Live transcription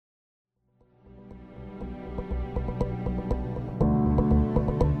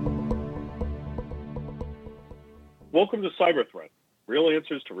Welcome to Cyber Threat, Real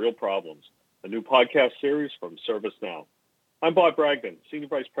Answers to Real Problems, a new podcast series from ServiceNow. I'm Bob Bragdon, Senior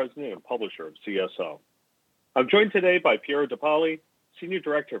Vice President and Publisher of CSO. I'm joined today by Piero DiPaoli, Senior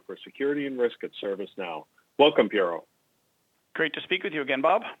Director for Security and Risk at ServiceNow. Welcome, Piero. Great to speak with you again,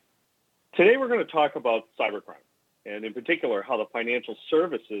 Bob. Today we're going to talk about cybercrime, and in particular, how the financial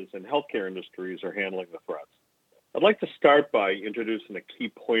services and healthcare industries are handling the threats. I'd like to start by introducing a key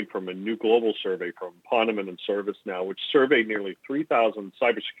point from a new global survey from Ponemon and ServiceNow, which surveyed nearly 3,000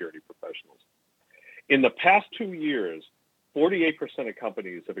 cybersecurity professionals. In the past 2 years, 48% of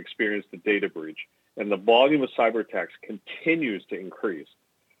companies have experienced a data breach, and the volume of cyber attacks continues to increase.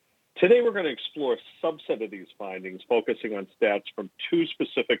 Today, we're going to explore a subset of these findings, focusing on stats from two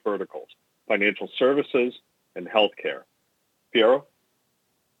specific verticals, financial services and healthcare. Piero?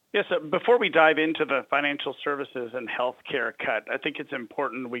 Yes, before we dive into the financial services and healthcare cut, I think it's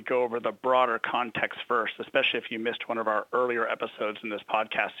important we go over the broader context first, especially if you missed one of our earlier episodes in this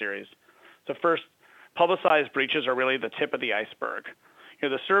podcast series. So first, publicized breaches are really the tip of the iceberg.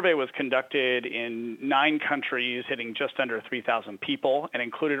 The survey was conducted in 9 countries, hitting just under 3,000 people, and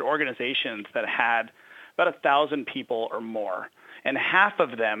included organizations that had about 1,000 people or more. And half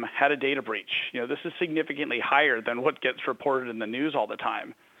of them had a data breach. This is significantly higher than what gets reported in the news all the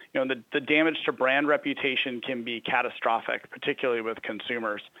time. The damage to brand reputation can be catastrophic, particularly with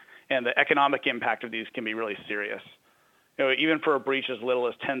consumers, and the economic impact of these can be really serious. Even for a breach as little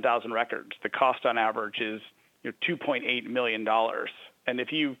as 10,000 records, the cost on average is $2.8 million. And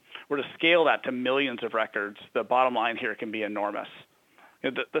if you were to scale that to millions of records, the bottom line here can be enormous.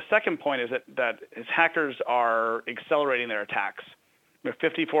 The second point is that hackers are accelerating their attacks.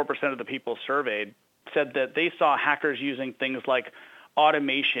 54% of the people surveyed said that they saw hackers using things like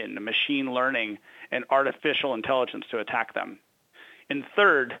automation, machine learning, and artificial intelligence to attack them. And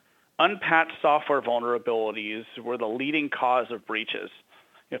third, unpatched software vulnerabilities were the leading cause of breaches.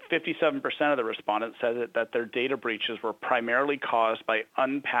 57% of the respondents said that their data breaches were primarily caused by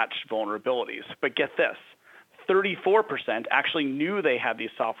unpatched vulnerabilities. But get this, 34% actually knew they had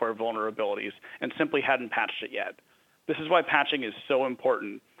these software vulnerabilities and simply hadn't patched it yet. This is why patching is so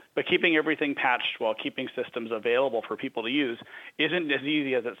important. But keeping everything patched while keeping systems available for people to use isn't as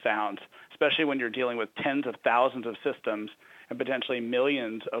easy as it sounds, especially when you're dealing with tens of thousands of systems and potentially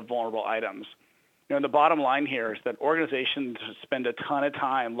millions of vulnerable items. And the bottom line here is that organizations spend a ton of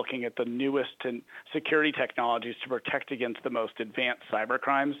time looking at the newest security technologies to protect against the most advanced cyber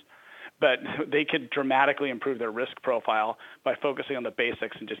crimes, but they could dramatically improve their risk profile by focusing on the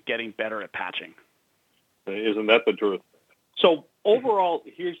basics and just getting better at patching. Isn't that the truth? So overall,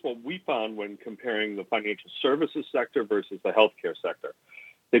 here's what we found when comparing the financial services sector versus the healthcare sector.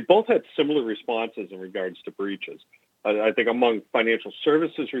 They both had similar responses in regards to breaches. I think among financial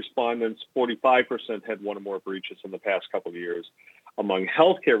services respondents, 45% had one or more breaches in the past couple of years. Among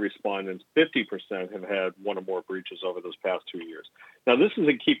healthcare respondents, 50% have had one or more breaches over those past 2 years. Now, this is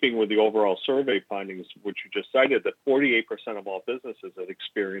in keeping with the overall survey findings, which you just cited, that 48% of all businesses had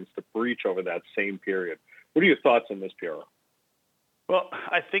experienced a breach over that same period. What are your thoughts on this, Piero? Well,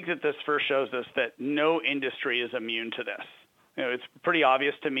 I think that this first shows us that no industry is immune to this. It's pretty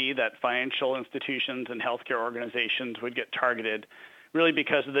obvious to me that financial institutions and healthcare organizations would get targeted really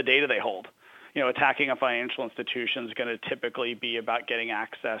because of the data they hold. Attacking a financial institution is going to typically be about getting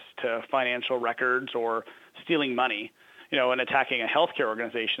access to financial records or stealing money. And attacking a healthcare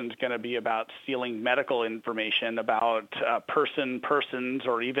organization is going to be about stealing medical information about persons,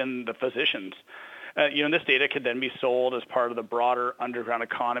 or even the physicians. This data could then be sold as part of the broader underground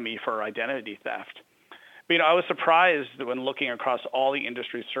economy for identity theft. But, I was surprised when looking across all the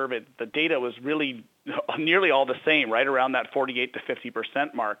industries surveyed, the data was really nearly all the same, right around that 48 to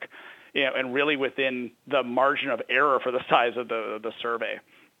 50% mark, and really within the margin of error for the size of the survey.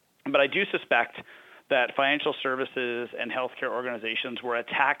 But I do suspect that financial services and healthcare organizations were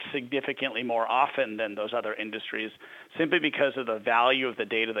attacked significantly more often than those other industries, simply because of the value of the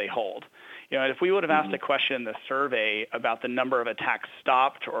data they hold. If we would have asked a question in the survey about the number of attacks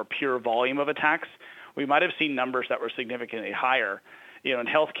stopped or pure volume of attacks, we might have seen numbers that were significantly higher. In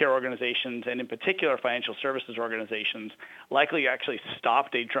healthcare organizations, and in particular financial services organizations, likely actually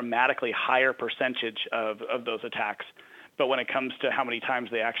stopped a dramatically higher percentage of those attacks. But when it comes to how many times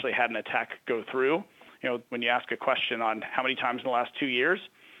they actually had an attack go through, when you ask a question on how many times in the last 2 years,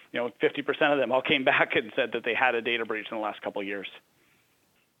 50% of them all came back and said that they had a data breach in the last couple of years.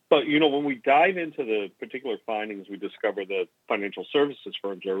 But, when we dive into the particular findings, we discover that financial services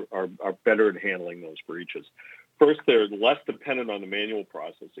firms are better at handling those breaches. First, they're less dependent on the manual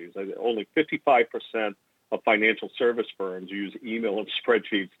processes. Only 55% of financial service firms use email and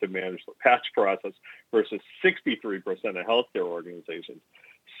spreadsheets to manage the patch process versus 63% of healthcare organizations.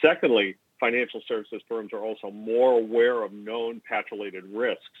 Secondly, financial services firms are also more aware of known patch-related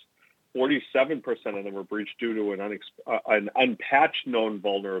risks. 47% of them are breached due to an unpatched known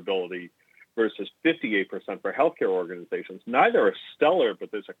vulnerability versus 58% for healthcare organizations. Neither are stellar,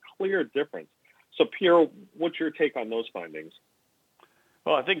 but there's a clear difference. So, Pierre, what's your take on those findings?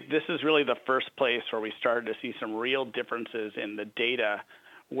 Well, I think this is really the first place where we started to see some real differences in the data,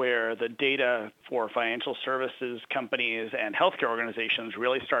 where the data for financial services companies and healthcare organizations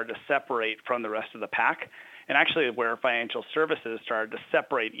really started to separate from the rest of the pack, and actually where financial services started to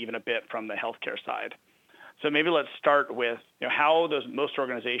separate even a bit from the healthcare side. So maybe let's start with how most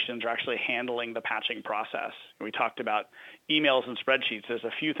organizations are actually handling the patching process. We talked about emails and spreadsheets. There's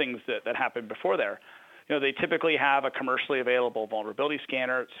a few things that happened before there. They typically have a commercially available vulnerability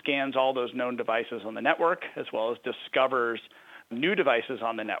scanner. It scans all those known devices on the network as well as discovers new devices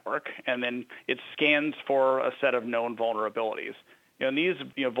on the network, and then it scans for a set of known vulnerabilities. And these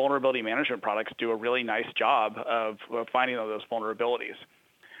vulnerability management products do a really nice job of finding those vulnerabilities.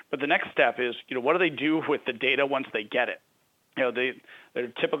 But the next step is, what do they do with the data once they get it? They're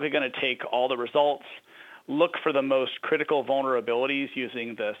typically going to take all the results, look for the most critical vulnerabilities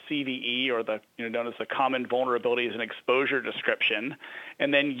using the CVE, or the known as the Common Vulnerabilities and Exposure Description,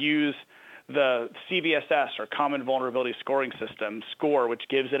 and then use the CVSS, or Common Vulnerability Scoring System, score, which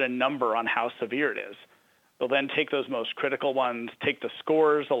gives it a number on how severe it is. They'll then take those most critical ones, take the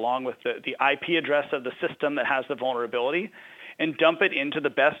scores along with the IP address of the system that has the vulnerability, and dump it into the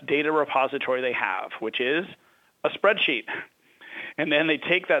best data repository they have, which is a spreadsheet. And then they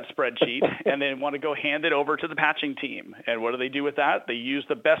take that spreadsheet and they want to go hand it over to the patching team. And what do they do with that? They use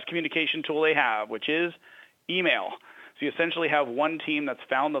the best communication tool they have, which is email. So you essentially have one team that's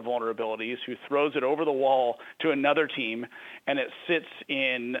found the vulnerabilities who throws it over the wall to another team, and it sits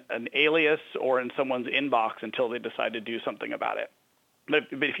in an alias or in someone's inbox until they decide to do something about it. But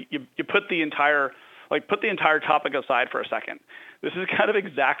if you put the entire topic aside for a second, this is kind of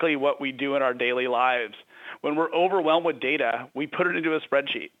exactly what we do in our daily lives. When we're overwhelmed with data, we put it into a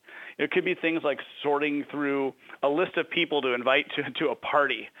spreadsheet. It could be things like sorting through a list of people to invite to a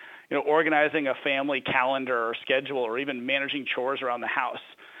party, organizing a family calendar or schedule, or even managing chores around the house.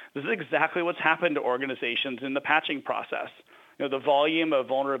 This is exactly what's happened to organizations in the patching process. The volume of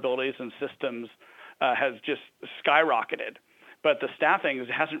vulnerabilities and systems has just skyrocketed, but the staffing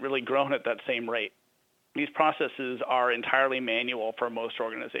hasn't really grown at that same rate. These processes are entirely manual for most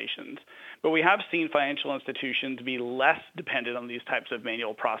organizations, but we have seen financial institutions be less dependent on these types of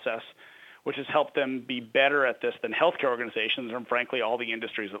manual process, which has helped them be better at this than healthcare organizations and, frankly, all the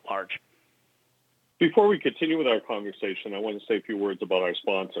industries at large. Before we continue with our conversation, I want to say a few words about our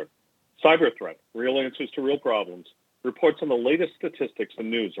sponsor. CyberThreat, Real Answers to Real Problems, reports on the latest statistics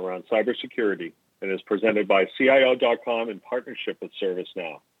and news around cybersecurity and is presented by CIO.com in partnership with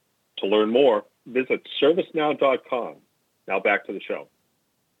ServiceNow. To learn more, visit servicenow.com. Now back to the show.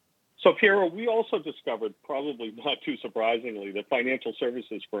 So, Piero, we also discovered, probably not too surprisingly, that financial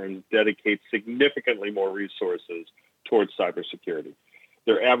services firms dedicate significantly more resources towards cybersecurity.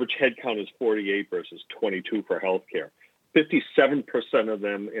 Their average headcount is 48 versus 22 for healthcare. 57% of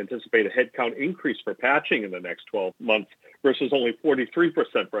them anticipate a headcount increase for patching in the next 12 months versus only 43%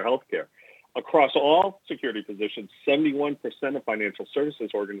 for healthcare. Across all security positions, 71% of financial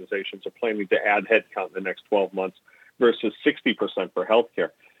services organizations are planning to add headcount in the next 12 months versus 60% for healthcare.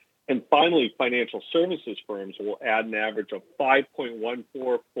 And finally, financial services firms will add an average of 5.14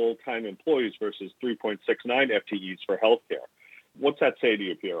 full-time employees versus 3.69 FTEs for healthcare. What's that say to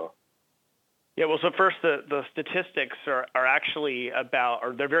you, Piero? Yeah, well, so first, the statistics are actually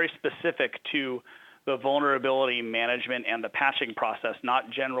they're very specific to the vulnerability management and the patching process,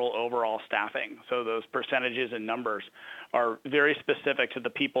 not general overall staffing. So those percentages and numbers are very specific to the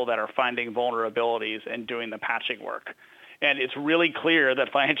people that are finding vulnerabilities and doing the patching work. And it's really clear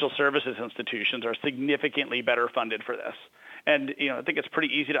that financial services institutions are significantly better funded for this. And I think it's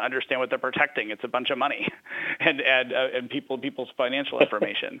pretty easy to understand what they're protecting. It's a bunch of money and people's financial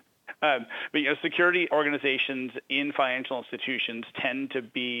information. But security organizations in financial institutions tend to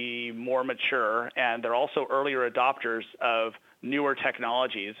be more mature, and they're also earlier adopters of newer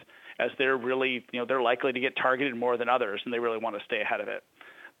technologies, as they're really they're likely to get targeted more than others, and they really want to stay ahead of it.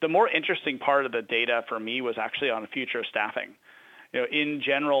 The more interesting part of the data for me was actually on future staffing. In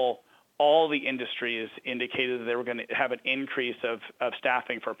general, all the industries indicated that they were going to have an increase of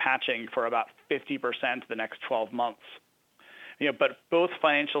staffing for patching for about 50% the next 12 months. But both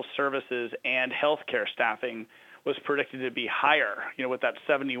financial services and healthcare staffing was predicted to be higher, with that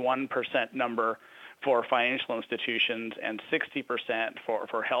 71% number for financial institutions and 60%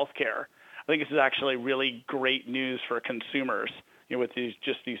 for healthcare. I think this is actually really great news for consumers, with these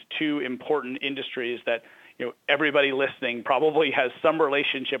two important industries that everybody listening probably has some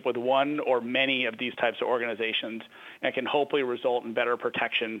relationship with one or many of these types of organizations, and can hopefully result in better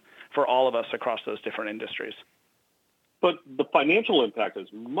protection for all of us across those different industries. But the financial impact is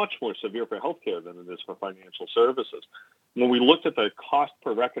much more severe for healthcare than it is for financial services. When we looked at the cost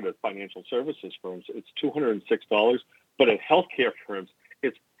per record at financial services firms, it's $206, but at healthcare firms,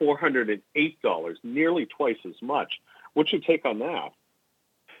 it's $408, nearly twice as much. What's your take on that?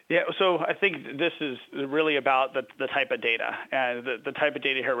 Yeah, so I think this is really about the type of data. And the type of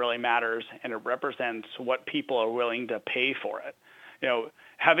data here really matters, and it represents what people are willing to pay for it.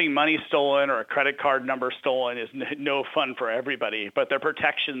 Having money stolen or a credit card number stolen is no fun for everybody, but there are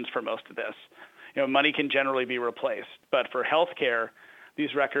protections for most of this. Money can generally be replaced, but for healthcare,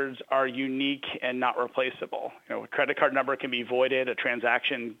 these records are unique and not replaceable. A credit card number can be voided, a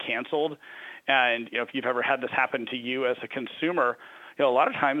transaction canceled, and if you've ever had this happen to you as a consumer, a lot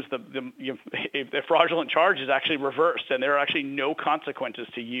of times the fraudulent charge is actually reversed, and there are actually no consequences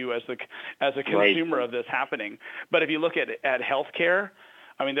to you as a consumer of this happening. But if you look at healthcare,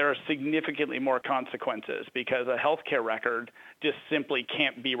 there are significantly more consequences, because a healthcare record just simply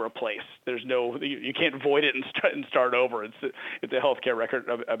can't be replaced. You can't void it and start over. It's a healthcare record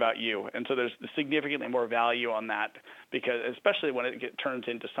about you, and so there's significantly more value on that, because especially when it turns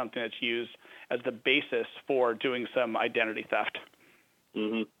into something that's used as the basis for doing some identity theft.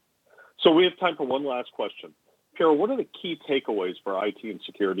 Mm-hmm. So we have time for one last question. Piero, what are the key takeaways for IT and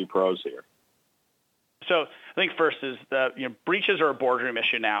security pros here? So I think first is that breaches are a boardroom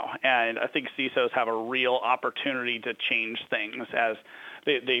issue now, and I think CISOs have a real opportunity to change things as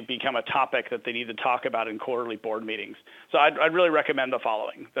they become a topic that they need to talk about in quarterly board meetings. So I'd really recommend the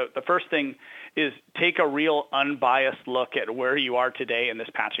following. The first thing is take a real unbiased look at where you are today in this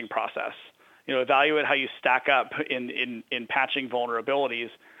patching process. Evaluate how you stack up in patching vulnerabilities,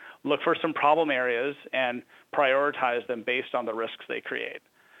 look for some problem areas, and prioritize them based on the risks they create.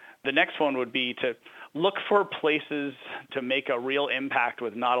 The next one would be to look for places to make a real impact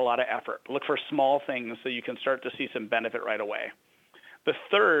with not a lot of effort. Look for small things so you can start to see some benefit right away. The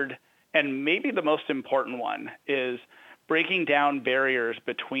third, and maybe the most important one, is breaking down barriers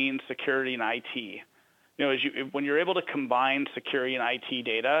between security and IT. When you're able to combine security and IT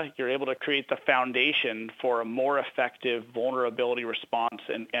data, you're able to create the foundation for a more effective vulnerability response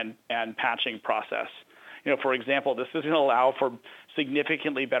and patching process. For example, this is going to allow for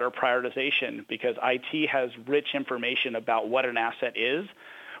significantly better prioritization, because IT has rich information about what an asset is,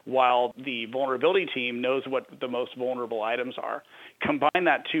 while the vulnerability team knows what the most vulnerable items are. Combine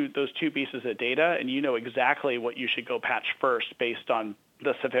those two pieces of data, and you know exactly what you should go patch first based on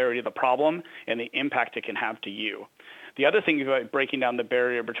the severity of the problem and the impact it can have to you. The other thing about breaking down the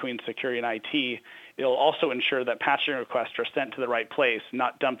barrier between security and IT, it'll also ensure that patching requests are sent to the right place,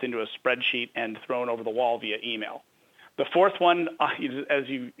 not dumped into a spreadsheet and thrown over the wall via email. The fourth one, as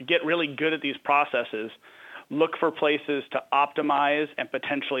you get really good at these processes, look for places to optimize and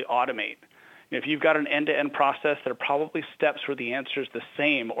potentially automate. If you've got an end-to-end process, there are probably steps where the answer is the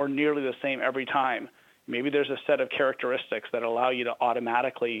same or nearly the same every time. Maybe there's a set of characteristics that allow you to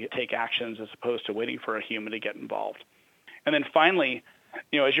automatically take actions as opposed to waiting for a human to get involved. And then finally,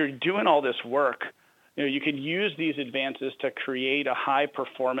 as you're doing all this work, you can use these advances to create a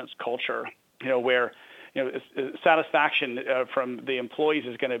high-performance culture, where satisfaction from the employees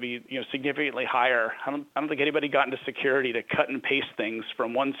is going to be significantly higher. I don't think anybody got into security to cut and paste things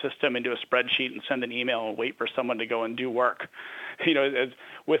from one system into a spreadsheet and send an email and wait for someone to go and do work.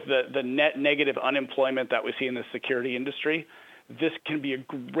 With the net negative unemployment that we see in the security industry, this can be a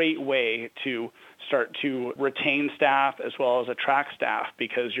great way to start to retain staff as well as attract staff,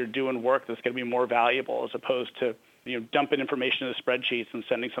 because you're doing work that's going to be more valuable as opposed to dumping information into spreadsheets and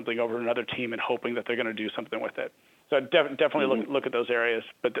sending something over to another team and hoping that they're going to do something with it. So definitely look at those areas,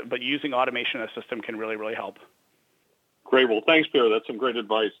 but using automation in a system can really, really help. Great. Well, thanks, Piero. That's some great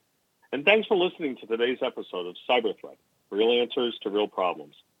advice. And thanks for listening to today's episode of Cyber Threat, Real Answers to Real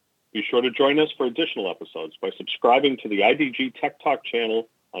Problems. Be sure to join us for additional episodes by subscribing to the IDG Tech Talk channel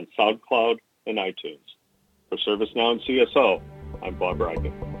on SoundCloud and iTunes. For ServiceNow and CSO, I'm Bob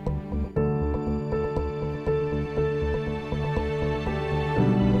Bragdon.